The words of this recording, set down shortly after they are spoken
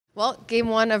Well, game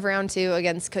one of round two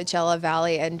against Coachella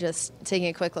Valley, and just taking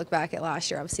a quick look back at last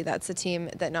year, obviously that's the team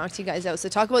that knocked you guys out. So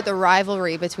talk about the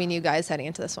rivalry between you guys heading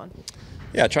into this one.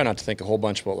 Yeah, I try not to think a whole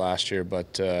bunch about last year,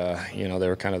 but they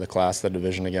were kind of the class of the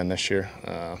division again this year.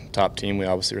 Top team, we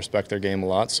obviously respect their game a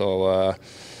lot, so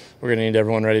we're going to need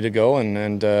everyone ready to go,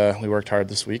 and we worked hard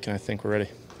this week, and I think we're ready.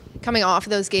 Coming off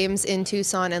those games in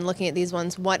Tucson and looking at these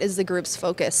ones, what is the group's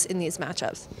focus in these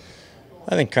matchups?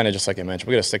 I think kind of just like I mentioned,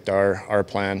 we got to stick to our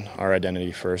plan, our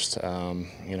identity first.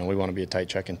 We want to be a tight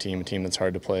checking team, a team that's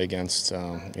hard to play against.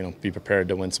 Be prepared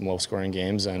to win some low-scoring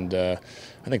games, and I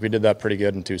think we did that pretty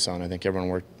good in Tucson. I think everyone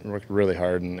worked really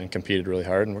hard and competed really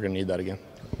hard, and we're going to need that again.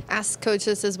 Ask Coach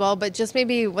this as well, but just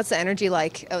maybe what's the energy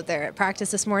like out there at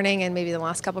practice this morning and maybe the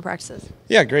last couple of practices?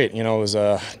 Yeah, great. It was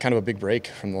kind of a big break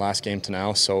from the last game to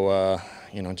now, so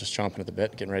just chomping at the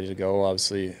bit, getting ready to go.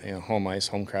 Obviously, home ice,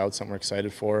 home crowd, something we're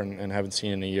excited for and haven't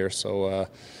seen in a year. So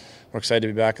we're excited to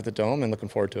be back at the Dome and looking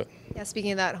forward to it. Yeah,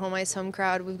 speaking of that home ice, home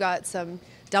crowd, we've got some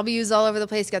W's all over the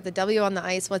place. You got the W on the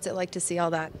ice. What's it like to see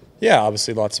all that? Yeah,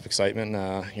 obviously lots of excitement.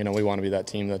 We want to be that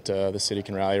team that the city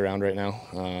can rally around right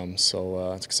now.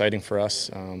 So it's exciting for us.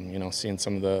 Seeing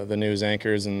some of the news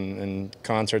anchors and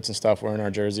concerts and stuff wearing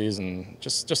our jerseys, and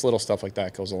just little stuff like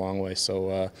that goes a long way.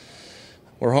 So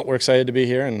we're excited to be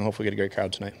here and hopefully get a great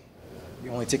crowd tonight. The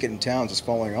only ticket in town, just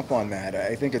following up on that,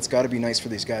 I think it's got to be nice for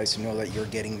these guys to know that you're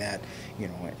getting that,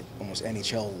 almost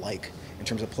NHL-like in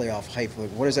terms of playoff hype.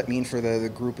 What does that mean for the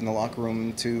group in the locker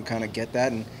room to kind of get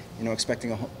that and,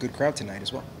 expecting a good crowd tonight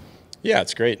as well? Yeah,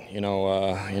 it's great.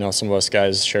 Some of us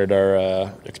guys shared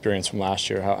our experience from last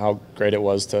year, how great it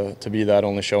was to be that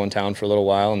only show in town for a little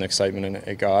while, and the excitement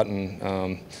it got,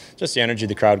 and just the energy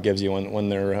the crowd gives you when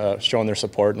they're showing their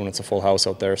support and when it's a full house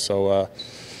out there. So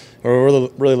we're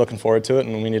really looking forward to it,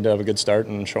 and we need to have a good start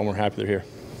and show them we're happy they're here.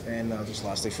 And just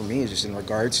lastly for me, is just in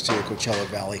regards to Coachella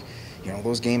Valley,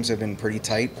 those games have been pretty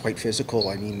tight, quite physical.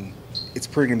 I mean, it's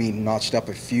pretty going to be notched up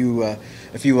a few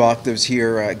octaves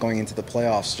here going into the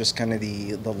playoffs. Just kind of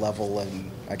the level and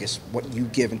I guess what you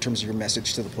give in terms of your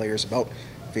message to the players about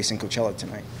facing Coachella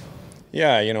tonight.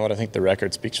 Yeah, you know what? I think the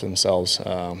record speaks for themselves.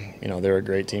 They're a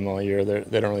great team all year.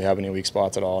 They don't really have any weak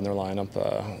spots at all in their lineup.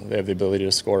 They have the ability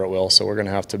to score at will, so we're going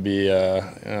to have to be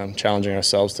challenging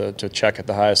ourselves to check at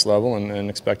the highest level and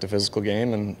expect a physical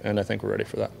game, and I think we're ready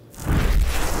for that.